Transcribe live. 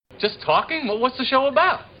Just talking? Well, what's the show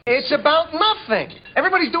about? It's about nothing.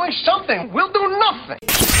 Everybody's doing something. We'll do nothing.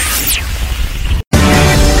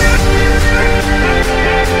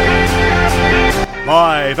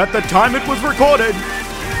 Live at the time it was recorded.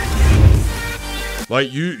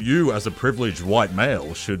 Like, you as a privileged white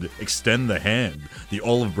male should extend the hand, the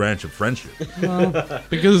olive branch of friendship.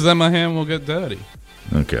 Because then my hand will get dirty.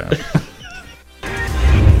 Okay.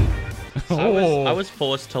 I was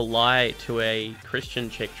forced to lie to a Christian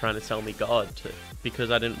chick trying to sell me God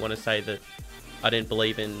because I didn't want to say that I didn't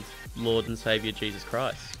believe in Lord and Savior Jesus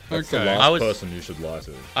Christ. That's the last person you should lie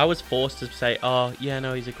to. I was forced to say, oh, yeah,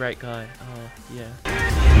 no, he's a great guy. Oh, yeah.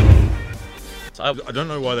 I don't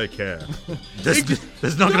know why they care.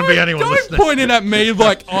 There's not going to be anyone listening. Don't point it at me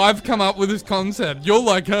like I've come up with this concept. You're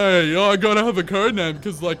like, hey, I gotta have a code name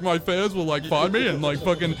because like my fares will like find me and like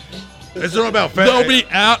fucking... It's not about fair. They'll be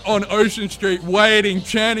out on Ocean Street waiting,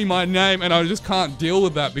 chanting my name, and I just can't deal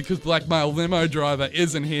with that because like my limo driver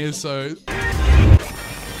isn't here, so...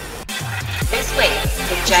 This week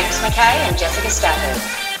with James McKay and Jessica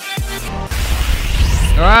Stafford.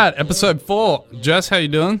 Alright, episode 4. Jess, how you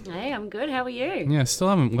doing? Hey, I'm good. How are you? Yeah, still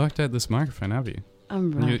haven't worked out this microphone, have you?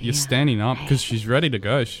 I'm right You're standing up because she's ready to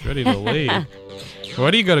go. She's ready to leave.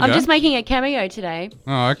 Where do you got to go? I'm just making a cameo today.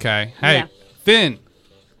 Oh, okay. Hey, Yeah. Finn,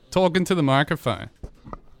 talking to the microphone.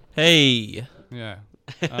 Hey. Yeah.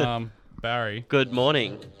 Barry. Good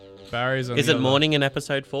morning. Barry's on Is the it other- morning in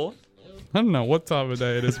episode 4? I don't know what time of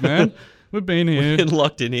day it is, man. We've been here. We've been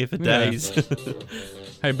locked in here for Yeah. days.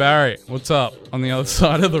 Hey, Barry, what's up on the other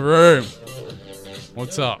side of the room?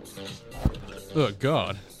 What's up? Oh,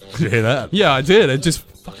 God. Did you hear that? Yeah, I did. I just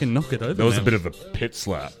fucking knocked it over. There was a man. bit of a pit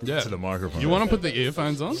slap to the microphone. You want to put the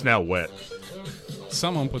earphones on? It's now wet.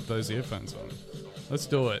 Someone put those earphones on. Let's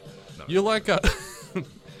do it. No. You're like a...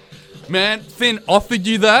 Man, Finn offered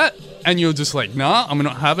you that, and you're just like, nah, I'm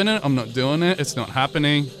not having it. I'm not doing it. It's not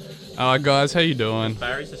happening. Guys, how you doing?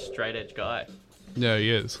 Barry's a straight edge guy. Yeah, he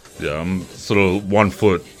is. Yeah, I'm sort of 1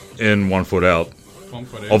 foot in, 1 foot out 1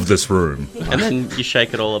 foot in. of this room. And then you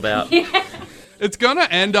shake it all about. It's going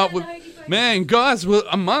to end up with... Man, guys, we're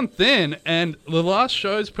a month in, and the last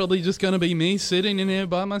show's probably just going to be me sitting in here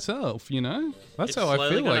by myself, you know? That's how I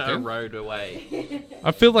feel like it. it. Erode away.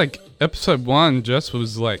 I feel like episode 1, Jess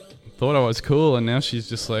was like, thought I was cool, and now she's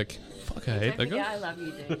just like, fuck, I hate that guy. Yeah, I love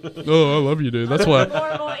you, dude. Oh, I love you, dude. That's why. More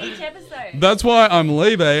and more each episode. That's why I'm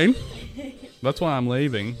leaving. That's why I'm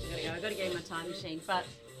leaving. I've got to get in my time machine, but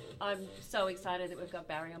I'm so excited that we've got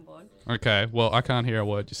Barry on board. Okay, well, I can't hear a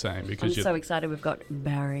word you're saying I'm because you're so excited we've got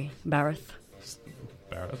Barry Barrtz.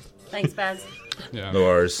 Barrett. Thanks, Baz. Yeah. No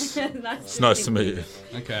worries. It's nice to meet you.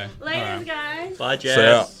 Okay. Later, guys. Bye, So, yeah.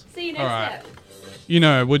 Jess. See you next Alright. step. You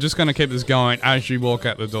know, we're just going to keep this going as you walk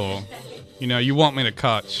out the door. You know, you want me to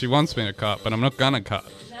cut. She wants me to cut, but I'm not going to cut.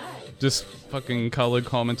 No. Just fucking coloured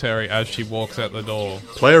commentary as she walks out the door.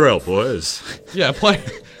 Play her out, boys. Yeah, play.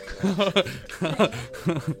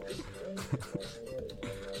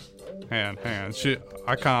 hang on.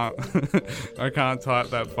 I can't. I can't type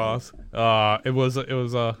that fast. It was.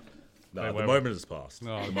 No, Wait, the moment has passed.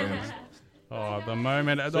 No, The moment is- the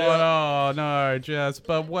moment. Oh no, Jess.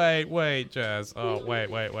 But wait, Jess. Oh wait.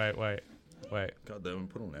 God damn,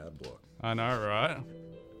 put on ad block. I know, right?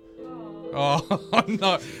 Oh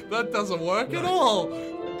no, that doesn't work at all.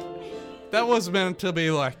 That was meant to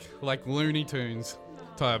be like Looney Tunes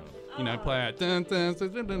type, you know, play out. Dun, dun, dun,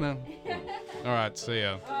 dun, dun, dun. All right, see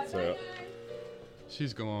ya. So,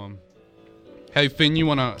 She's gone. Hey Finn, you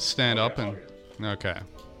wanna stand up and? Okay.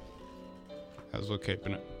 As we're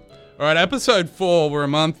keeping it. All right, episode 4. We're a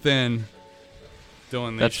month in.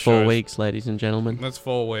 Doing these. That's 4 shows. weeks, ladies and gentlemen. That's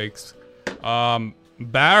 4 weeks.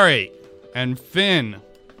 Barry and Finn.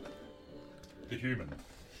 the human.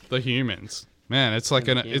 The humans. Man, it's like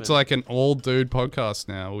an old dude podcast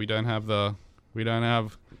now. We don't have the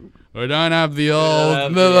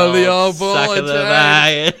old bullet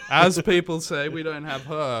chain. As people say, we don't have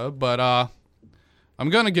her, but I'm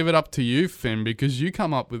gonna give it up to you, Finn, because you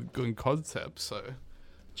come up with good concepts. So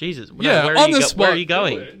Jesus, yeah, where on are you the spot. where are you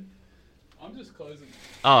going? I'm just closing.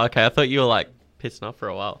 Oh, okay. I thought you were like pissing off for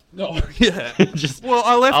a while. No, yeah. Just well,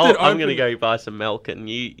 I left it open. I'm gonna go buy some milk and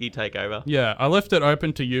you take over. Yeah, I left it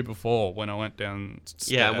open to you before when I went downstairs.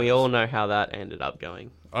 Yeah, and we all know how that ended up going.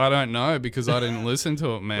 I don't know because I didn't listen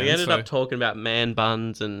to it, man. We ended up talking about man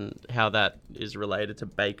buns and how that is related to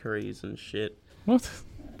bakeries and shit. What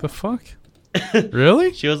the fuck?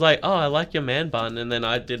 Really? She was like, "Oh, I like your man bun," and then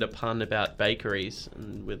I did a pun about bakeries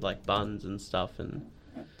and with like buns and stuff. And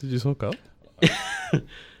Did you hook up?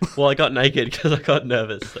 well, I got naked because I got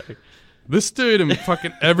nervous. So This dude and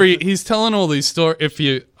fucking he's telling all these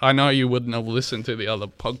stories. I know you wouldn't have listened to the other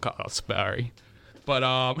podcasts, Barry, but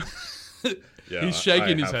Yeah, he's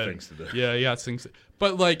shaking I his have head. things to do. Yeah, things.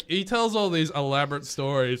 But like he tells all these elaborate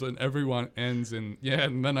stories, and everyone ends in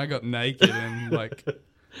and then I got naked and like.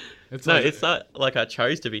 It's not like I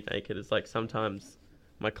chose to be naked. It's like sometimes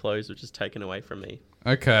my clothes were just taken away from me.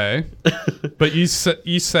 Okay, but you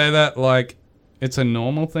say that like it's a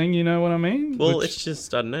normal thing. You know what I mean? Well, it's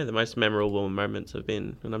just I don't know. The most memorable moments have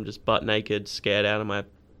been when I'm just butt naked, scared out of my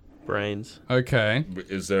brains. Okay.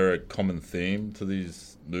 Is there a common theme to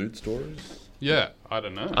these nude stories? Yeah, I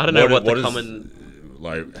don't know. I don't know what the common.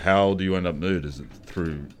 Like, how do you end up nude? Is it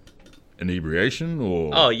through inebriation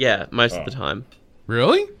or? Oh yeah, most of the time.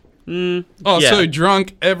 Really? Yeah. So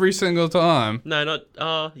drunk every single time? No,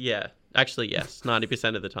 not. Yeah. Actually, yes.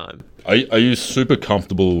 90% of the time. Are you super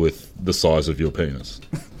comfortable with the size of your penis?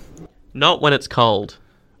 Not when it's cold.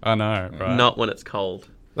 I know, right? Not when it's cold.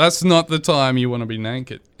 That's not the time you want to be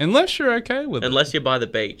naked, unless you're okay with it. Unless you're by the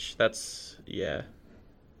beach. That's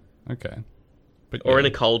Okay. But or in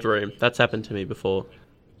a cold room. That's happened to me before.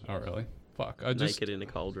 Oh really? Fuck! Naked in a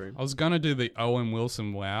cold room. I was gonna do the Owen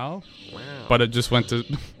Wilson wow. Wow. But it just went to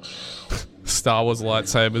Star Wars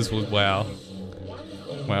lightsabers with wow.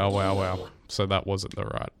 Wow. So that wasn't the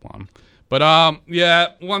right one. But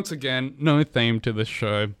once again, no theme to the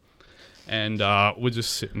show. And we're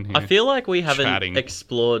just sitting here. I feel like we haven't chatting.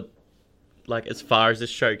 explored like as far as this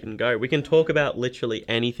show can go. We can talk about literally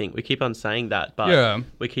anything. We keep on saying that, but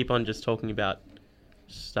we keep on just talking about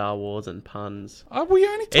Star Wars and puns. We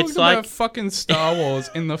only talked about fucking Star Wars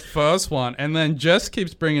in the first one, and then Jess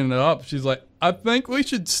keeps bringing it up. She's like, I think we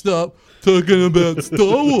should stop talking about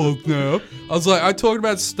Star Wars now. I was like, I talked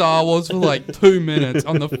about Star Wars for like 2 minutes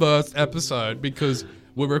on the first episode because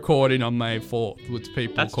we're recording on May 4th, which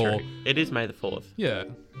people call... True. It is May the 4th. Yeah.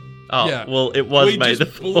 Oh, yeah. Well, it was May the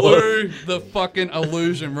 4th. We just blew the fucking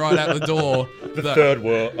illusion right out the door. The third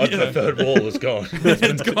wall is gone.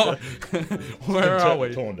 It's gone. Where are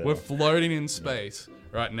we? torn down. We're floating in space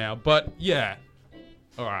right now. But yeah.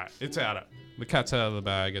 Alright, it's out. The cat's out of the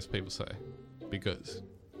bag, as people say. Because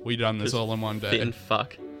we done this all in one day. Didn't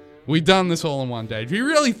fuck. We done this all in one day. Do you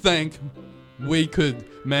really think we could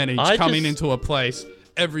manage coming into a place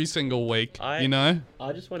every single week, you know?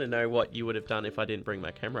 I just want to know what you would have done if I didn't bring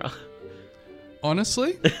my camera.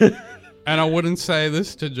 Honestly? And I wouldn't say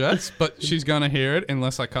this to Jess, but she's going to hear it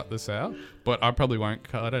unless I cut this out. But I probably won't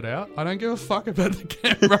cut it out. I don't give a fuck about the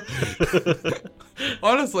camera.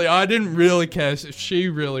 Honestly, I didn't really care if she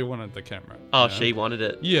really wanted the camera. Oh, she wanted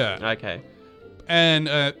it? Yeah. Okay.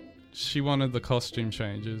 And she wanted the costume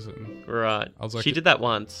changes. And right. I was like, she did that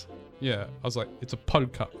once. Yeah, I was like, it's a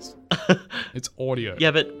podcast. It's audio. Yeah,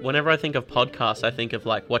 but whenever I think of podcasts, I think of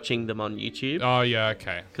like watching them on YouTube. Oh, yeah,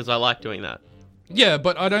 okay. Because I like doing that. Yeah,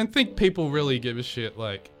 but I don't think people really give a shit.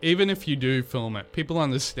 Like, even if you do film it, people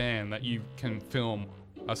understand that you can film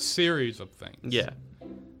a series of things. Yeah.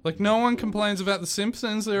 Like, no one complains about The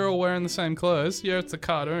Simpsons. They're all wearing the same clothes. Yeah, it's a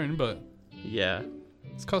cartoon, but... Yeah.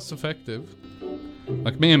 It's cost effective.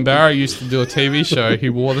 Like, me and Barry used to do a TV show. He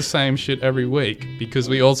wore the same shit every week because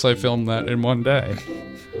we also filmed that in one day.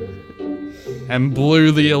 And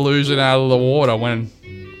blew the illusion out of the water when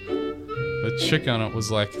the chick on it was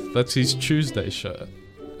like, that's his Tuesday shirt.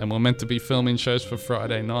 And we're meant to be filming shows for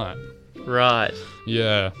Friday night. Right.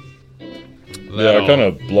 Yeah. I kind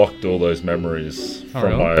of blocked all those memories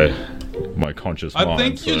from my conscious mind. I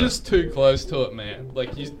think you're just too close to it, man.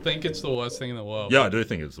 Like, you think it's the worst thing in the world. Yeah, I do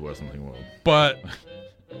think it's the worst thing in the world. But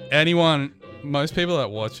most people that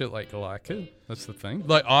watch it, like it. That's the thing.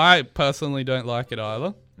 Like, I personally don't like it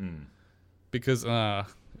either. Because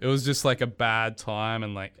it was just like a bad time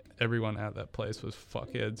and like everyone at that place was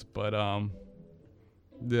fuckheads. But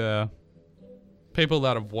yeah. People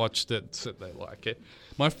that have watched it said they like it.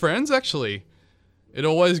 My friends actually, it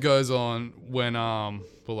always goes on when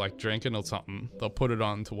we're like drinking or something. They'll put it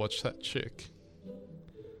on to watch that chick.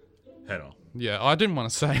 Hannah. Yeah, I didn't want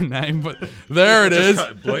to say a name, but there it is.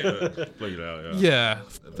 Bleep it out, yeah.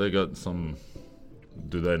 They got some...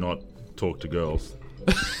 Do they not talk to girls?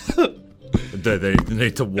 They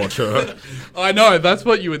need to watch her. I know, that's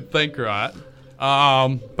what you would think, right?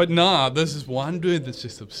 But nah, there's this one dude that's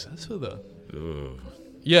just obsessed with her. Ugh.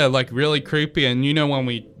 Yeah, like really creepy. And you know when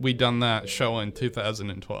we done that show in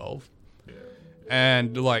 2012,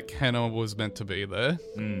 and like Hannah was meant to be there,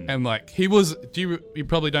 and like he was. You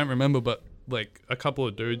probably don't remember, but like a couple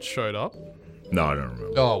of dudes showed up. No, I don't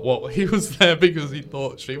remember. Oh well, he was there because he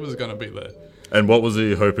thought she was gonna be there. And what was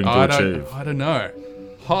he hoping to achieve? I don't know.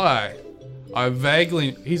 Hi, I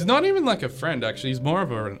vaguely... He's not even like a friend, actually. He's more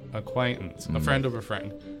of an acquaintance. A friend of a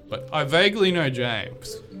friend. But I vaguely know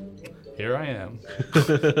James. Here I am.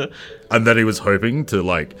 And that he was hoping to,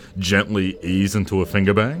 like, gently ease into a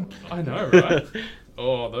finger bang? I know, right?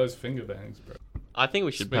 Oh, those finger bangs, bro. I think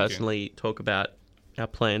we should personally talk about our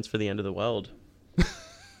plans for the end of the world.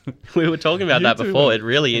 We were talking about that before. It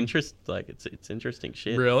really interests, like, it's interesting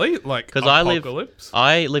shit. Really? Like, because I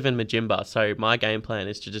live in Majimba, so my game plan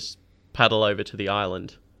is to just paddle over to the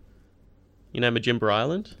island. You know Majimba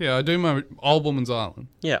Island? Yeah, I do my Old Woman's Island.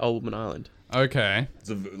 Yeah, Old Woman Island. Okay.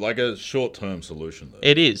 It's like a short-term solution, though.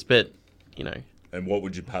 It is, but, you know. And what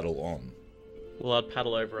would you paddle on? Well, I'd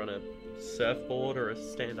paddle over on a surfboard or a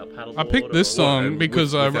stand-up paddleboard. I picked this song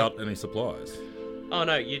because without any supplies. Oh,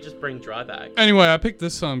 no, you just bring dry bags. Anyway, I picked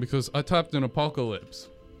this song because I typed in apocalypse.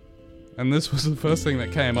 And this was the first thing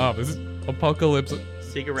that came up. Is apocalypse...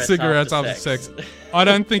 Cigarettes after sex. I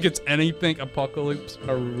don't think it's anything apocalypse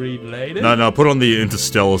related. No, put on the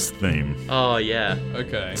Interstellar theme. Oh, yeah.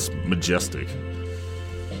 Okay. It's majestic.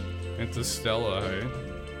 Interstellar, hey?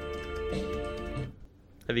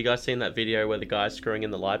 Have you guys seen that video where the guy's screwing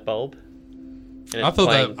in the light bulb? I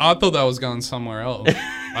thought that was going somewhere else.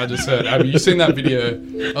 I just heard. Have you seen that video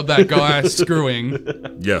of that guy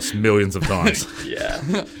screwing? Yes, millions of times.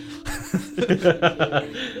 Yeah.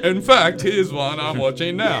 In fact, here's one I'm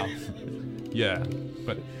watching now. Yeah.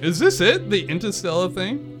 But is this it? The Interstellar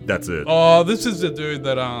thing? That's it. Oh, this is the dude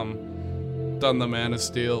that done the Man of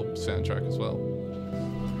Steel soundtrack as well.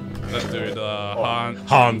 That dude,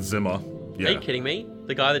 Hans Zimmer. Yeah. Are you kidding me?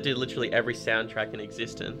 The guy that did literally every soundtrack in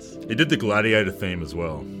existence. He did the Gladiator theme as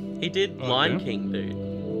well. He did Lion King,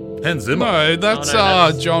 dude. Hans Zimmer. No, that's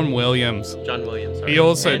John Williams. John Williams. Sorry. He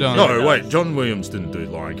also done. No, wait. John Williams didn't do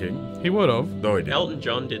Lion King. He would have. No, he didn't. Elton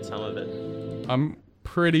John did some of it. I'm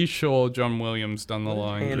pretty sure John Williams done the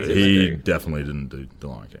Lion King. He definitely didn't do the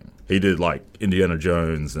Lion King. He did like Indiana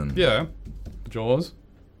Jones and Jaws.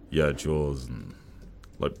 Yeah, Jaws and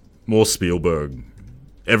like more Spielberg.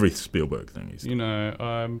 Every Spielberg thing he's done. You know,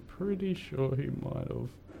 I'm pretty sure he might have.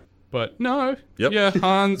 But no. Yep. Yeah,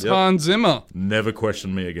 Hans Zimmer. Never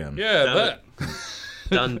question me again. Yeah,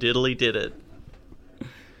 Done diddly did it.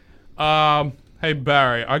 Hey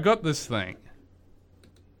Barry, I got this thing.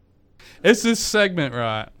 It's this segment,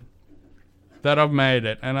 right? That I've made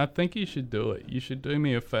it, and I think you should do it. You should do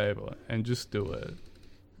me a favor and just do it.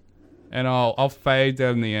 And I'll fade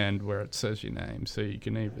down the end where it says your name, so you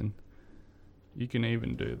can even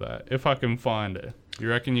do that if I can find it. You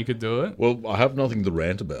reckon you could do it? Well, I have nothing to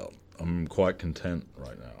rant about. I'm quite content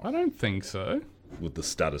right now. I don't think so. With the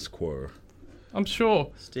status quo. I'm sure.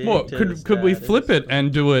 What could we flip it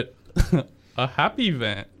and do it a happy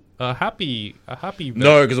event? A happy event.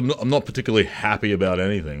 No, because I'm not particularly happy about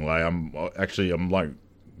anything. Like I'm like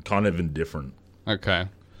kind of indifferent. Okay.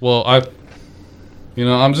 Well,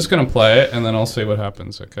 I'm just gonna play it and then I'll see what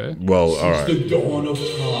happens. Okay. Well, all right. Since the dawn of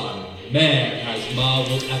time, man has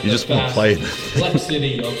marveled at You the just want to play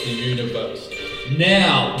complexity of the universe.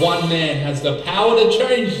 Now, one man has the power to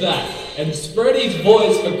change that and spread his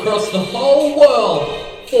voice across the whole world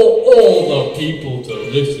for all the people to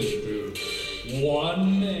listen to.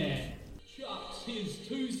 One man chucks his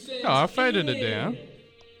 2 cents. No, I faded it down.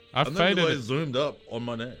 I faded it. Zoomed up on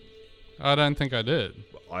my name. I don't think I did.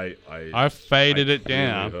 I faded it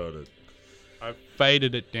down. Heard it. I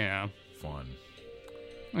faded it down. Fine.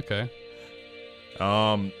 Okay.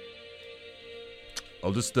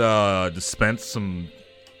 I'll just dispense some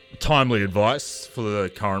timely advice for the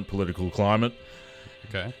current political climate.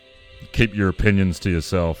 Okay. Keep your opinions to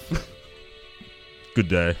yourself. Good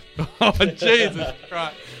day. Oh, Jesus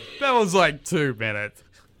Christ. That was like 2 minutes.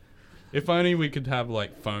 If only we could have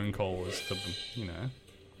like phone callers to,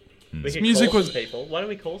 We This could music call was. some people. Why don't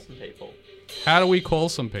we call some people? How do we call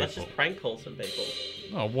some people? Let's just prank call some people.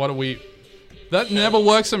 Oh, what do we? That never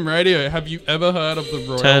works on radio. Have you ever heard of the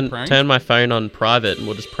royal prank? Turn my phone on private and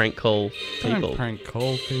we'll just prank call people. Don't prank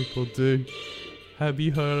call people, dude. Have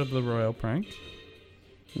you heard of the royal prank?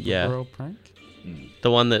 Yeah. The royal prank?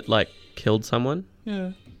 The one that like killed someone?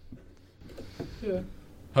 Yeah. Yeah.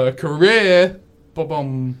 Her career.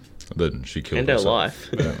 Ba-bum. Then she killed And her herself. life.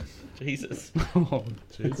 Yeah. Jesus. Oh,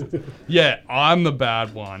 Jesus. Yeah, I'm the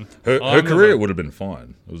bad one. Her career would have been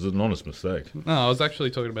fine. It was an honest mistake. No, I was actually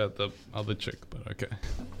talking about the other chick, but okay.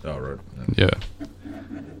 Oh, right. Yeah.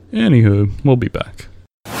 Anywho, we'll be back.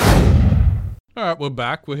 Alright, we're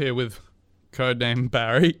back. We're here with codename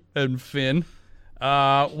Barry and Finn.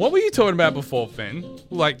 What were you talking about before, Finn?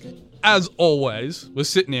 Like, as always, we're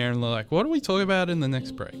sitting here and we're like, what are we talking about in the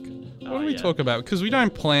next break? What do we talk about? Because we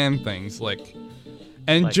don't plan things. Like,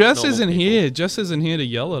 And like Jess normal isn't people. here. Jess isn't here to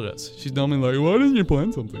yell at us. She's normally like, why didn't you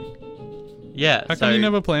plan something? Yeah. How so, come you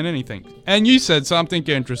never plan anything? And you said something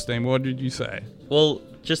interesting. What did you say? Well,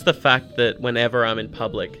 just the fact that whenever I'm in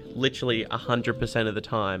public, literally 100% of the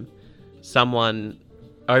time, someone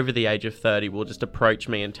over the age of 30 will just approach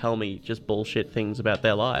me and tell me just bullshit things about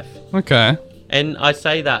their life. Okay. And I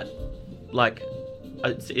say that, like,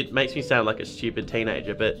 it makes me sound like a stupid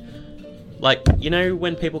teenager, but, like, you know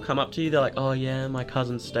when people come up to you, they're like, oh yeah, my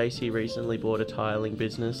cousin Stacey recently bought a tiling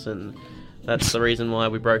business, and that's the reason why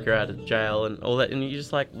we broke her out of jail, and all that, and you're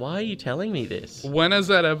just like, why are you telling me this? When has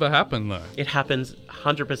that ever happened, though? It happens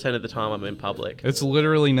 100% of the time I'm in public. It's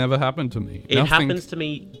literally never happened to me. It happens to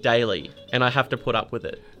me daily, and I have to put up with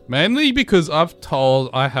it. Mainly because I've told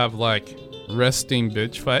I have, like, resting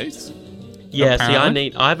bitch face. Yeah,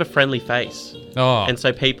 Apparently. see, I have a friendly face. Oh. And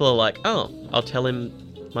so people are like, oh, I'll tell him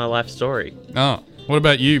my life story. Oh. What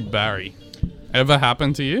about you, Barry? Ever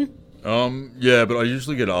happened to you? Yeah, but I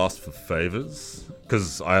usually get asked for favors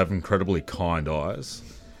because I have incredibly kind eyes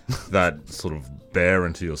that sort of bear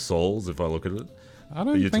into your souls if I look at it. I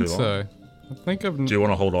don't think too so. I think I've... Do you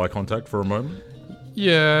want to hold eye contact for a moment?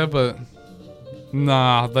 Yeah, but...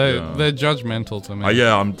 Nah, they're judgmental to me.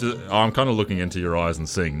 Yeah, I'm kind of looking into your eyes and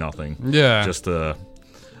seeing nothing. Yeah. Just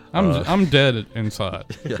I'm dead inside.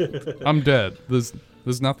 Yeah. I'm dead.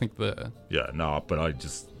 There's nothing there. Yeah, no, but I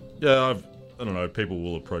don't know, people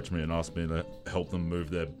will approach me and ask me to help them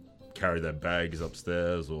carry their bags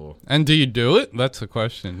upstairs or... And do you do it? That's the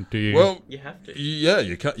question. Do you? Well, You have to. yeah,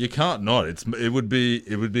 you can't not. It would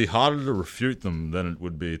be harder to refute them than it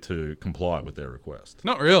would be to comply with their request.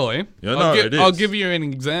 Not really. Yeah, it is. I'll give you an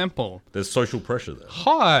example. There's social pressure there.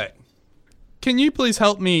 Hi. Can you please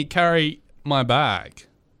help me carry my bag?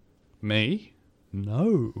 Me?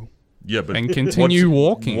 No. Yeah, but And continue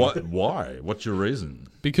walking. Why? What's your reason?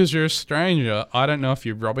 Because you're a stranger. I don't know if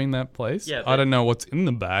you're robbing that place. Yeah, I don't know what's in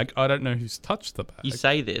the bag. I don't know who's touched the bag. You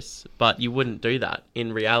say this, but you wouldn't do that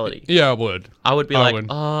in reality. Yeah, I would. I would be I like, would.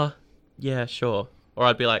 oh, yeah, sure. Or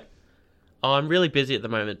I'd be like, oh, I'm really busy at the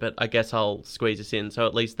moment, but I guess I'll squeeze this in so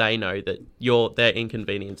at least they know that they're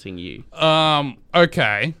inconveniencing you.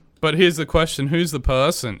 Okay. But here's the question. Who's the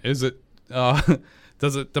person? Is it,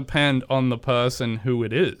 does it depend on the person who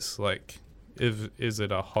it is? Like, is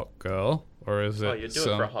it a hot girl? Or is it? Oh, you'd do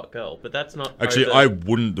it for a hot girl, but that's not. Actually, I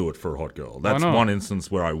wouldn't do it for a hot girl. That's not? one instance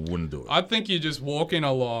where I wouldn't do it. I think you're just walking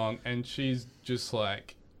along and she's just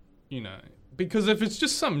like, because if it's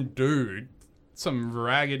just some dude, some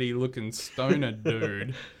raggedy looking stoner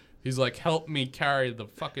dude, he's like, help me carry the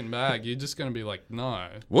fucking bag, you're just going to be like, no.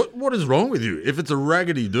 What is wrong with you? If it's a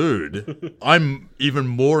raggedy dude, I'm even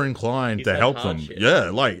more inclined to help them. hardship. Yeah,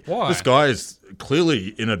 like, Why? this guy is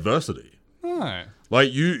clearly in adversity. No.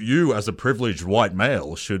 Like, you as a privileged white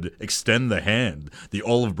male should extend the hand, the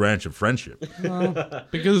olive branch of friendship.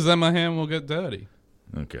 Because then my hand will get dirty.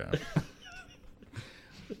 Okay.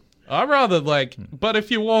 I'd rather but if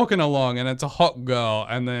you're walking along and it's a hot girl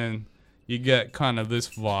and then you get kind of this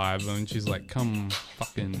vibe and she's like, come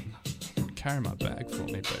fucking carry my bag for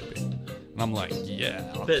me, baby. And I'm like, yeah,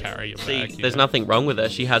 I'll But carry your see, bag. there's nothing wrong with her.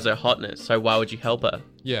 She has her hotness, so why would you help her?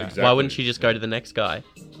 Yeah, Exactly. Why wouldn't she just go to the next guy?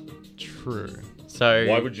 true. So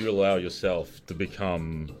Why would you allow yourself to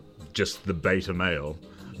become just the beta male,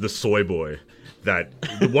 the soy boy,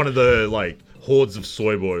 one of the, hordes of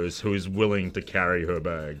soy boys who is willing to carry her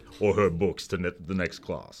bag or her books to the next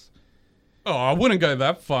class? Oh, I wouldn't go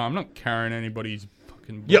that far. I'm not carrying anybody's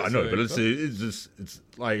fucking books. Yeah, I know, but it's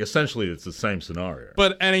like essentially it's the same scenario.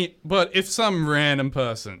 But if some random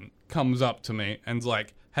person comes up to me and's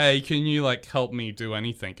like, hey, can you help me do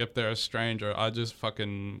anything? If they're a stranger, I just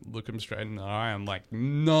fucking look them straight in the eye. I'm like,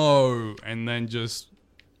 no, and then just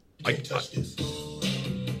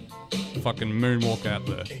fucking moonwalk out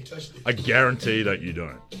there. I guarantee that you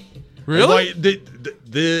don't. Really? Like,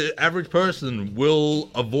 the average person will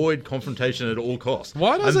avoid confrontation at all costs.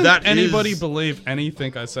 Why And doesn't that anybody is- believe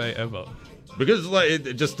anything I say ever? Because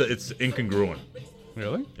it's incongruent.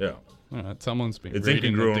 Really? Yeah, All right, someone's been it's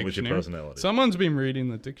reading the incongruent with your dictionary. personality. Someone's been reading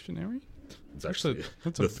the dictionary? It's actually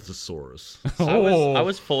That's the a- thesaurus. I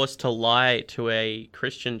was forced to lie to a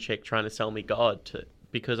Christian chick trying to sell me God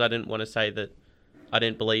because I didn't want to say that I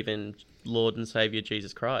didn't believe in Lord and Savior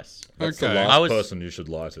Jesus Christ. That's Okay. the I last was- person you should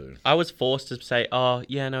lie to. I was forced to say, oh,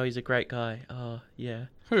 yeah, no, he's a great guy. Oh, yeah.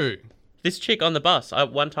 Who? This chick on the bus.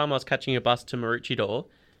 One time I was catching a bus to Maroochydore,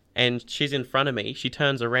 and she's in front of me. She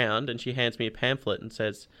turns around and she hands me a pamphlet and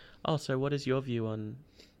says, oh, so what is your view on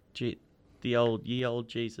ye old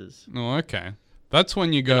Jesus? Oh, okay. That's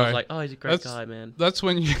when you go. I was like, oh, he's a great That's- guy, man. That's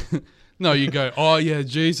when you. No, you go, oh, yeah,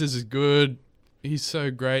 Jesus is good. he's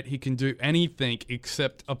so great. He can do anything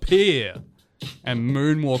except appear and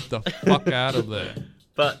moonwalk the fuck out of there.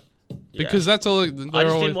 But because that's all. I just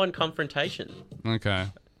didn't want confrontation. Okay.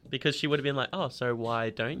 Because she would have been like, "Oh, so why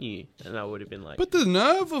don't you?" And I would have been like, But the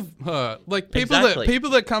nerve of her, like people Exactly.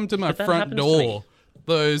 that come to my But that front happens to me. door,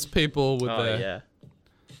 those people with "Oh their yeah."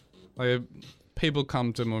 like people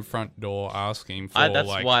come to my front door asking for That's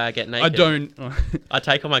like why I get naked. I don't. I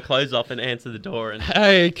take all my clothes off and answer the door and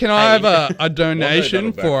Hey, can I have a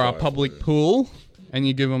donation that'll for our backfire public for you. pool? And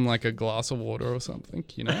you give them like a glass of water or something,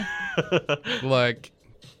 you know? Like,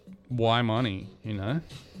 why money, you know?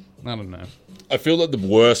 I don't know. I feel like the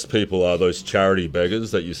worst people are those charity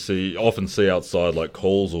beggars that you often see outside like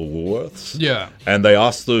Coles or Woolworths. Yeah. And they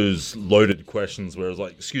ask those loaded questions where it's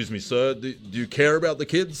like, "Excuse me, sir, do you care about the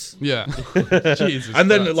kids?" Yeah. Jesus. And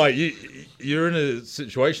then Christ. like you're in a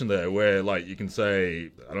situation there where like you can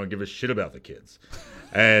say, "I don't give a shit about the kids,"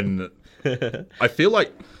 and I feel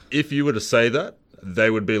like if you were to say that, they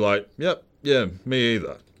would be like, "Yep, yeah, me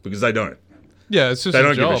either," because they don't. Yeah, it's just They a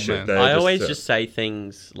don't give a job, shit. man. They I always uh, just say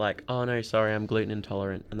things like, "Oh no, sorry, I'm gluten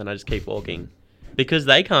intolerant," and then I just keep walking. Because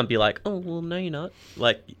they can't be like, "Oh, well, no, you're not."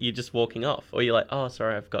 Like, you're just walking off. Or you're like, "Oh,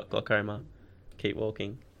 sorry, I've got glaucoma." Keep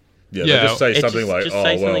walking. Yeah, Yeah, they just say It's something just, like, just "Oh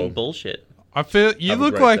say something well, bullshit. I feel you have a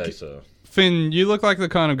look great like day, sir." Finn, you look like the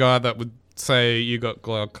kind of guy that would say you got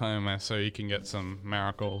glaucoma so you can get some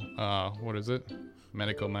what is it?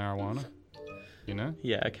 Medical marijuana. You know?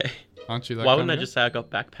 Yeah, okay. Aren't you that Why kind wouldn't I of just say I got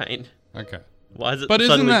back pain? guy? Okay. Why is it But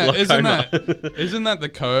isn't suddenly that glaucoma? isn't that the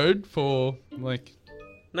code for like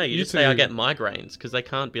No, you You just say I two- get migraines, because they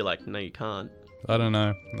can't be like, "No, you can't." I don't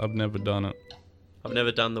know. I've never done it. I've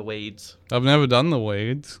never done the weeds. I've never done the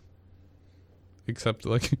weeds. Except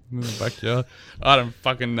like in the backyard. I don't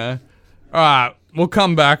fucking know. Alright, we'll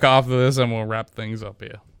come back after this and we'll wrap things up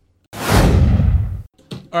here.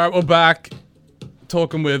 Alright, we're back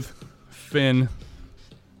talking with Finn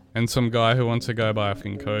and some guy who wants to go by a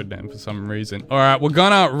fucking code name for some reason. Alright, we're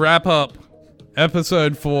gonna wrap up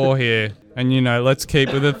episode 4 here. And you know, let's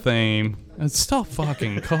keep with the theme. And stop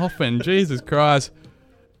fucking coughing, Jesus Christ.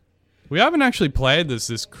 We haven't actually played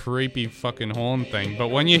this creepy fucking horn thing, but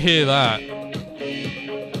when you hear that,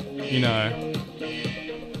 you know,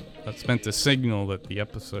 that's meant to signal that the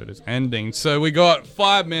episode is ending. So we got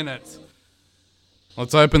 5 minutes.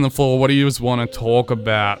 Let's open the floor. What do you just want to talk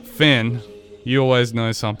about? Finn, you always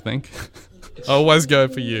know something. I always go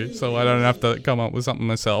for you, so I don't have to come up with something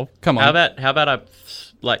myself. Come on. How about I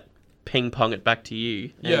like ping pong it back to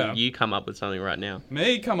you and Yeah. you come up with something right now?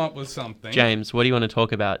 Me come up with something. James, what do you want to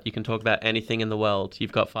talk about? You can talk about anything in the world.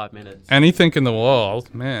 You've got 5 minutes. Anything in the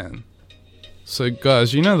world, man. So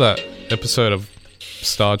guys, you know that episode of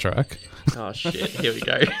Star Trek? Oh shit, here we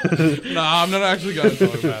go. No, I'm not actually going to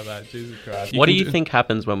talk about that. Jesus Christ. What do you think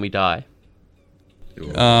happens when we die?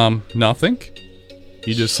 Nothing.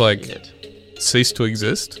 You just like Shit. cease to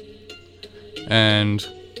exist, and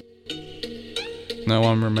no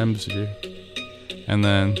one remembers you. And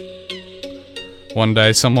then one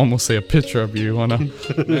day, someone will see a picture of you on a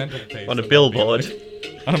mantelpiece On a or billboard.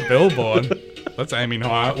 something. On a billboard. That's aiming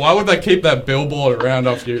high. Why would they keep that billboard around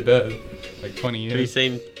after you're dead? Like 20 Have you years.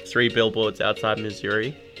 seen 3 billboards outside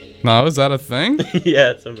Missouri? No, is that a thing?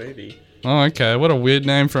 Yeah, it's a movie. Oh, okay. What a weird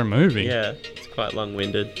name for a movie. Yeah, it's quite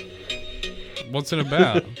long-winded. What's it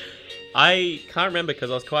about? I can't remember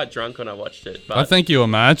because I was quite drunk when I watched it. But I think you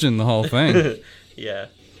imagined the whole thing. yeah,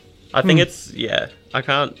 I think it's I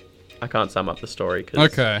can't sum up the story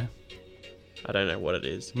because Okay. I don't know what it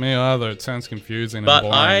is. Me either. It sounds confusing But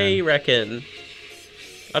and boring. I reckon,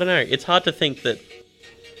 I don't know. It's hard to think that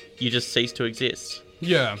you just cease to exist.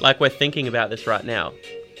 Yeah. Like we're thinking about this right now.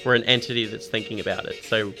 We're an entity that's thinking about it.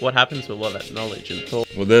 So what happens with all that knowledge and thought?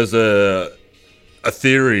 Well, there's a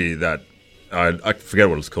theory that I forget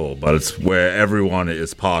what it's called, but it's where everyone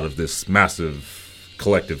is part of this massive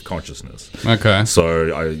collective consciousness. Okay.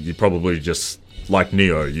 So you probably just like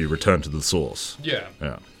Neo, you return to the source. Yeah.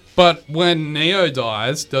 Yeah. But when Neo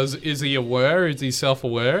dies, is he aware? Is he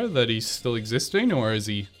self-aware that he's still existing, or is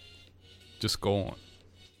he just gone?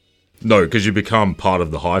 No, because you become part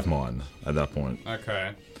of the hive mind at that point.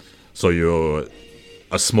 Okay. So you're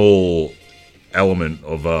a small element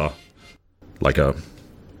of like a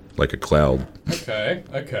cloud.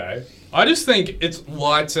 Okay. I just think it's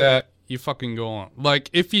lights out, you're fucking gone. Like,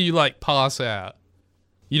 if you, like, pass out,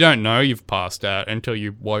 you don't know you've passed out until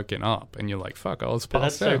you've woken up, and you're like, fuck, I was But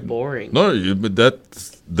that's passed so out. boring. No, but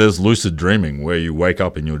there's lucid dreaming where you wake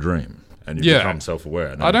up in your dream and you Yeah. become self-aware.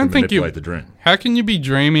 And I you don't can think you... manipulate the dream. How can you be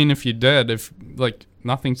dreaming if you're dead if, like,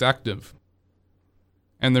 nothing's active?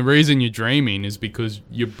 And the reason you're dreaming is because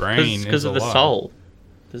your brain is Because of the alive. soul.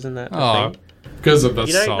 Isn't that the Oh, thing? Because of the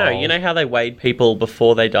You know, soul. no, you know how they weighed people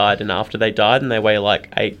before they died and after they died, and they weigh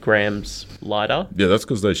like 8 grams lighter? Yeah, that's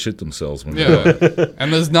because they shit themselves when Yeah. they die.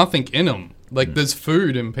 And there's nothing in them. Like, there's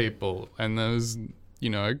food in people, and there's, you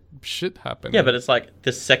know, shit happening. Yeah, but it's like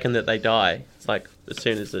the second that they die, it's like as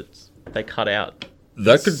soon as they cut out.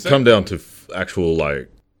 That could come down to actual, like,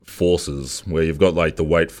 forces, where you've got, like, the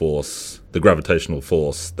weight force, the gravitational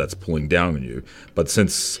force that's pulling down on you. But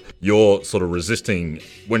since you're sort of resisting,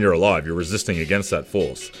 when you're alive, you're resisting against that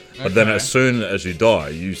force. But then as soon as you die,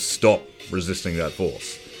 you stop resisting that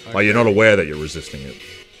force. Like, you're not aware that you're resisting it.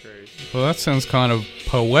 Well, that sounds kind of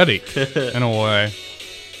poetic in a way.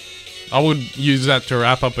 I would use that to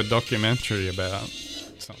wrap up a documentary about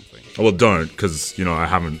something. Well, don't, because, you know, I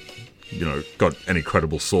haven't, you know, got any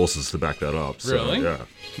credible sources to back that up. So, Really? Yeah.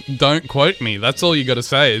 Don't quote me. That's all you got to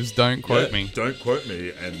say is don't quote me. Don't quote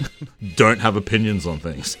me, and don't have opinions on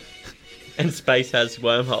things. And space has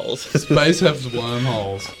wormholes. Space has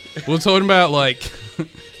wormholes. We're talking about, like,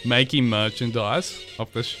 making merchandise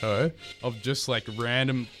off the show of just, like,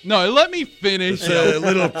 random... No, let me finish. It's a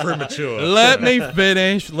little premature. Let me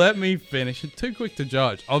finish. It's too quick to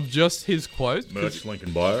judge. Of just his quotes. Merch link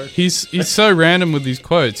in bio. He's so random with these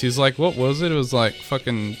quotes. He's like, what was it? It was like,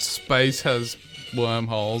 fucking space has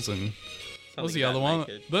wormholes and... What was the other one?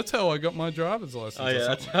 That's how I got my driver's license. Oh yeah,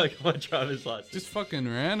 that's how I got my driver's license. Just fucking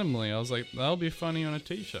randomly. I was like, that'll be funny on a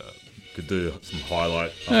t-shirt. Could do some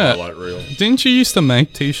highlight reel. Didn't you used to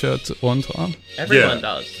make t-shirts at one time? Everyone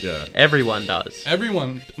does. Yeah. Everyone does.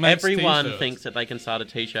 Everyone makes Everyone t-shirts. thinks that they can start a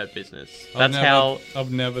t-shirt business.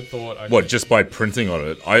 I've never thought I What, could. just by printing on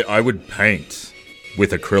it? I would paint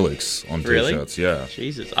with acrylics on Really? t-shirts, yeah.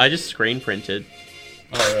 Jesus, I just screen printed.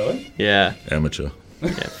 Oh, really? Yeah. Amateur.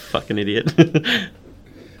 Yeah, fucking idiot.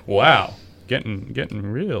 Wow. Getting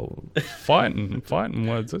real. Fighting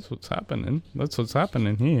words. That's what's happening. That's what's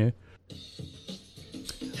happening here.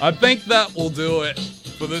 I think that will do it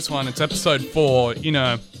for this one. It's episode 4. You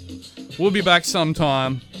know, we'll be back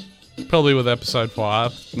sometime. Probably with episode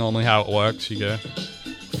 5. Normally how it works, you go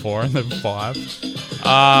 4 and then 5.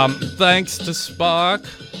 Thanks to Spark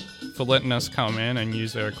for letting us come in and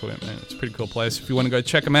use their equipment. It's a pretty cool place. If you want to go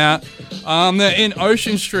check them out, they're in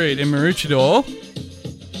Ocean Street in Maroochydore.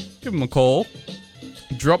 Give them a call.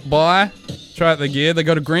 Drop by. Try out their gear. They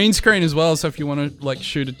got a green screen as well, so if you want to like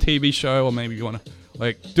shoot a TV show or maybe you want to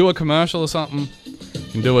like do a commercial or something,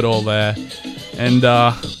 you can do it all there. And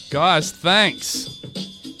guys, thanks.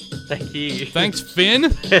 Thank you. Thanks, Finn.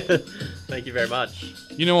 Thank you very much.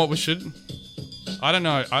 You know what we should... I don't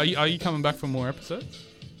know. Are you coming back for more episodes?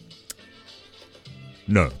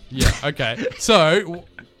 No. Yeah, okay. So,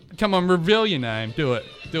 come on, reveal your name. Do it.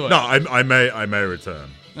 No, I may return.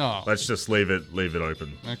 Oh, Let's just leave it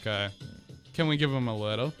open. okay. Can we give them a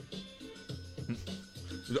letter?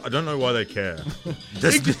 I don't know why they care.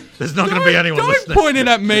 There's not going to be anyone Don't listening. point it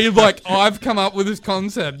at me like I've come up with this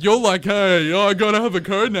concept. You're like, hey, I gotta have a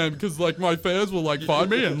code name because like my fans will like find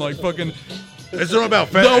me and like fucking... It's not about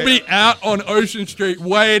fair. They'll be out on Ocean Street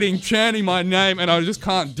waiting, chanting my name, and I just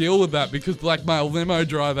can't deal with that because like my limo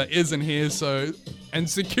driver isn't here, so... And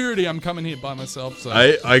security, I'm coming here by myself, so...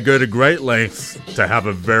 I go to great lengths to have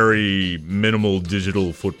a very minimal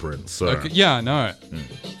digital footprint, so... Okay, yeah, I know.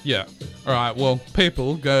 Yeah. Alright, well,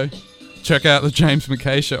 people, go check out the James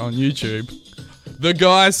McKay show on YouTube. The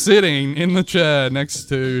guy sitting in the chair next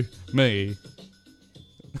to me.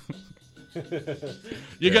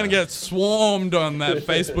 You're gonna get swarmed on that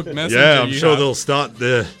Facebook Messenger. Yeah, I'm you sure have. they'll start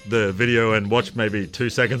the video and watch maybe 2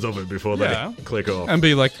 seconds of it before Yeah. they click off. And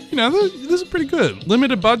be like, you know, this is pretty good.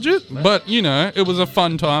 Limited budget, but, you know, it was a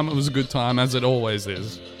fun time. It was a good time, as it always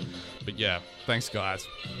is. But yeah, thanks, guys.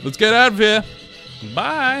 Let's get out of here.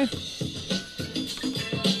 Bye.